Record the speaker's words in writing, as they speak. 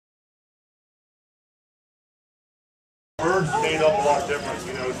made up a lot different.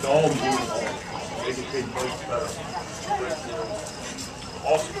 You know, dogs they can take place better.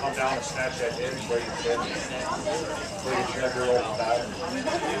 Also come down and snatch that edge where you said, where you check your old pattern.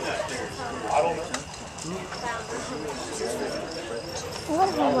 I don't know. A lot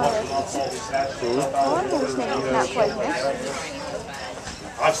of those snakes not poisonous.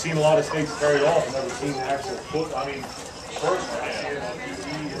 I've seen a lot of snakes carried off. I've never seen the actual foot. I mean, first hand on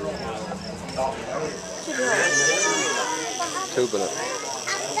TV or documentary. Tubing it.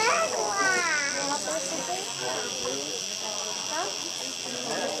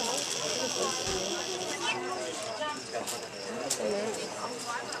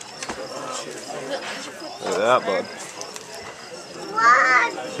 Look at that, bud. What?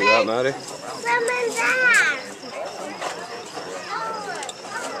 See that, Maddie?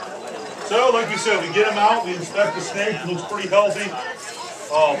 So, like we said, we get him out, we inspect the snake, it looks pretty healthy.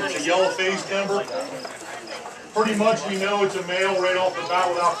 It's a yellow face timber. Pretty much we know it's a male right off the bat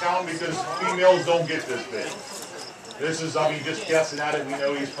without counting because females don't get this big. This is, I mean, just guessing at it, we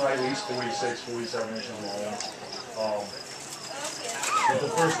know he's probably at least 46, 47 inches long. But the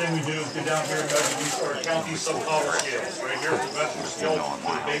first thing we do is get down here and measure these, or count these subcollar scales. Right here, the measuring scale to the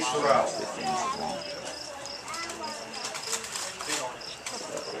base of the rattle.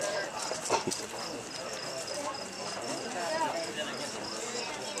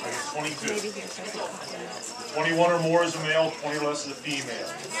 22. 21 or more is a male, 20 or less is a female.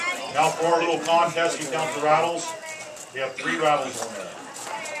 Now for our little contest, we count the rattles. We have 3 rattles on there.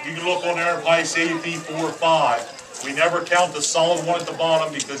 You can look on there and probably say it'd be 4 or 5. We never count the solid one at the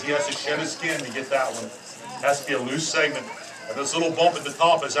bottom because he has to shed his skin to get that one. It has to be a loose segment. And this little bump at the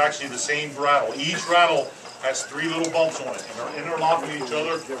top is actually the same rattle. Each rattle has 3 little bumps on it, and they're interlocking with each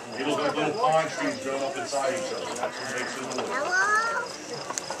other. They look like little pine trees growing up inside each other. That's what makes it noise.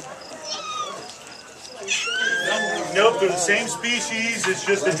 Nope, they're the same species. It's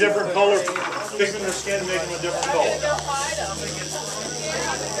just a different color. Picking their skin and making them a different color.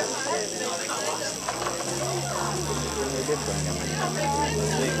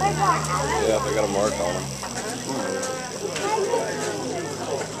 Yeah, they got a mark on them.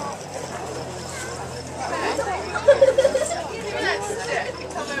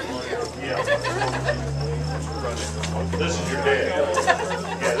 Yeah. This is your dad.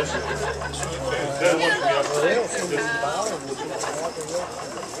 Yeah, this is your dad. That one from the upper.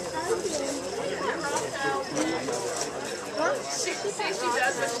 She says she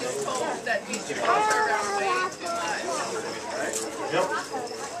does what she's told that you should walk her around way too much. Yep.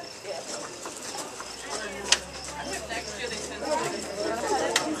 Next year they send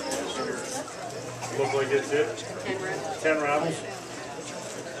Look like it's it. 10 rattles.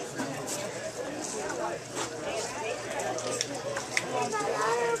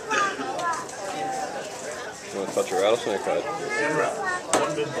 You want to touch a rattlesnake hide? 10 rattles.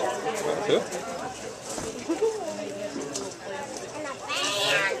 1 big ball. Want to?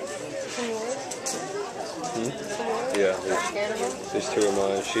 Yeah, these 2 are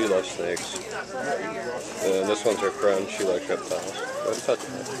mine. She loves snakes. And this one's her friend. She likes reptiles. Go ahead and touch it.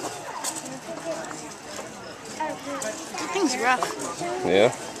 That thing's rough.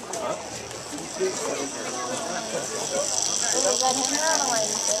 Yeah?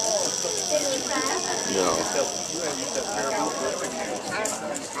 No.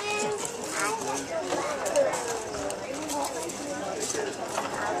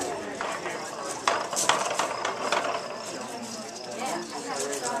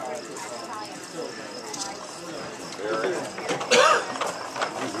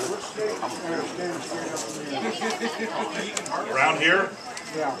 Around here?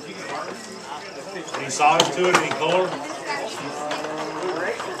 Yeah. Any size to it? Any color?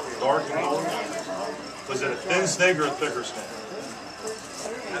 Dark color? Was it a thin snake or a thicker snake?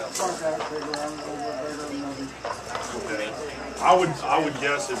 Okay. I would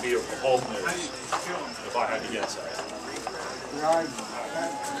guess it'd be a hog nose if I had to guess that.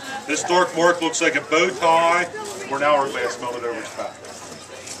 This dark mark looks like a bow tie or an hourglass melted over its back.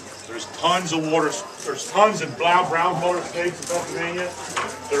 There's tons of there's tons of brown water snakes in Pennsylvania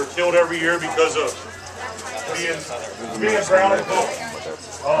that are killed every year because of being brown and color.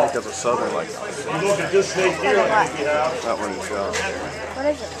 I think it's a southern like that. If you look at this snake here, I think we have. That one is What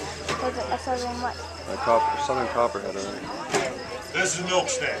is it? Is it a southern what? a southern copperhead, I think. This is milk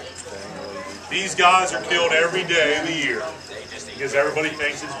snake. These guys are killed every day of the year because everybody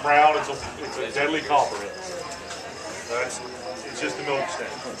thinks it's brown. It's a deadly copperhead. It's just a milk snake.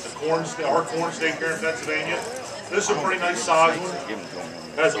 Our corn snake here in Pennsylvania. This is a pretty nice size one.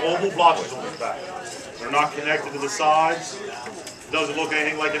 It has oval blotches on its back. They're not connected to the sides. It doesn't look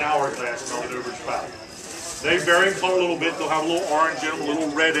anything like an hourglass melted over its back. They vary in color a little bit. They'll have a little orange in them, a little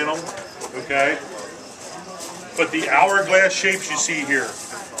red in them, okay? But the hourglass shapes you see here,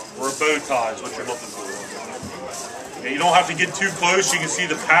 or a bow tie is what you're looking for. And you don't have to get too close. You can see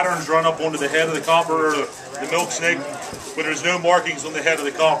the patterns run up onto the head of the copper or the milk snake, but there's no markings on the head of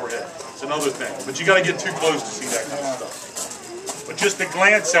the copperhead. It's another thing. But you got to get too close to see that kind of stuff. But just to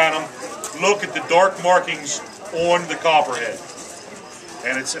glance at them, look at the dark markings on the copperhead.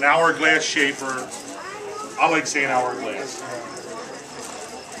 And it's an hourglass shape, or I like saying hourglass.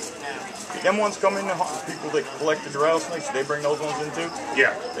 Did them ones come in, the people that collected the rattlesnakes, did they bring those ones in too?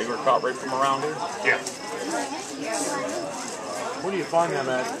 Yeah. They were caught right from around here? Yeah. Where do you find them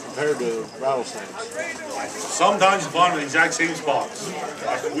at compared to rattlesnakes? Sometimes you find them in the exact same spots.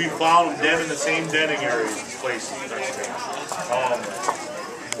 We found them in the same denning areas, places.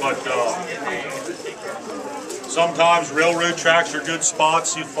 Sometimes railroad tracks are good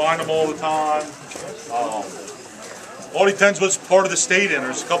spots. You find them all the time. All depends what's part of the state in.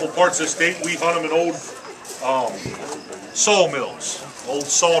 There's a couple parts of the state we hunt them in old sawmills, old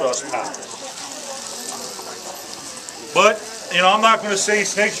sawdust packs. But, you know, I'm not going to say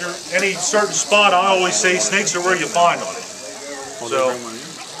snakes are any certain spot. I always say snakes are where you find them. So,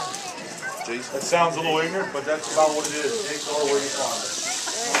 that sounds a little ignorant, but that's about what it is. Snakes are where you find them.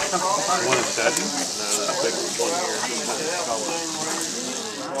 One is dead. No, that's big one here.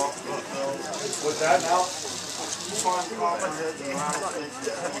 What's that now?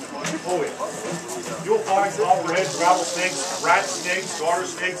 Oh, yeah. You'll find copperheads, rattlesnakes, rat snakes, garter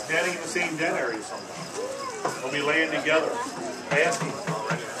snakes denning in the same den area sometimes. They'll be laying together, basking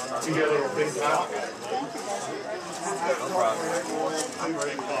together a big pile.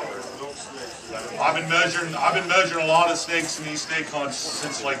 I've been measuring a lot of snakes in these snake hunts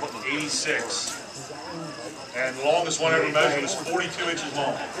since like '86, and the longest one I ever measured was 42 inches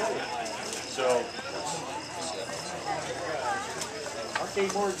long. So.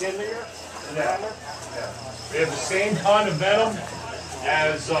 Yeah. They have the same kind of venom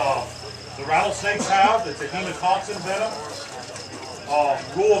as the rattlesnakes have. It's a hemotoxin venom.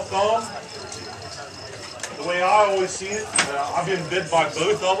 Rule of thumb, the way I always see it, I've been bit by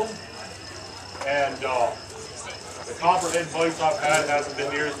both of them, and the copperhead bites I've had hasn't been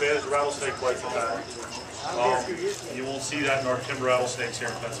near as bad as the rattlesnake bites I've had. You won't see that in our timber rattlesnakes here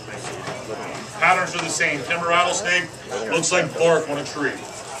in Pennsylvania. The patterns are the same. Timber rattlesnake looks like bark on a tree,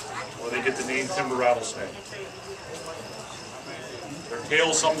 where they get the name timber rattlesnake. Their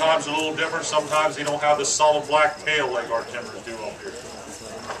tails sometimes are a little different. Sometimes they don't have the solid black tail like our timbers do up here.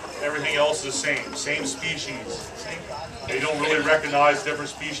 Everything else is the same. Same species. They don't really recognize different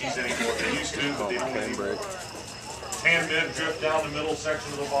species anymore. They used to, but they don't anymore. Tan bib drift down the middle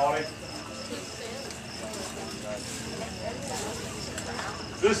section of the body.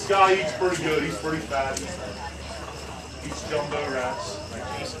 This guy eats pretty good. He's pretty fat. Eats jumbo rats.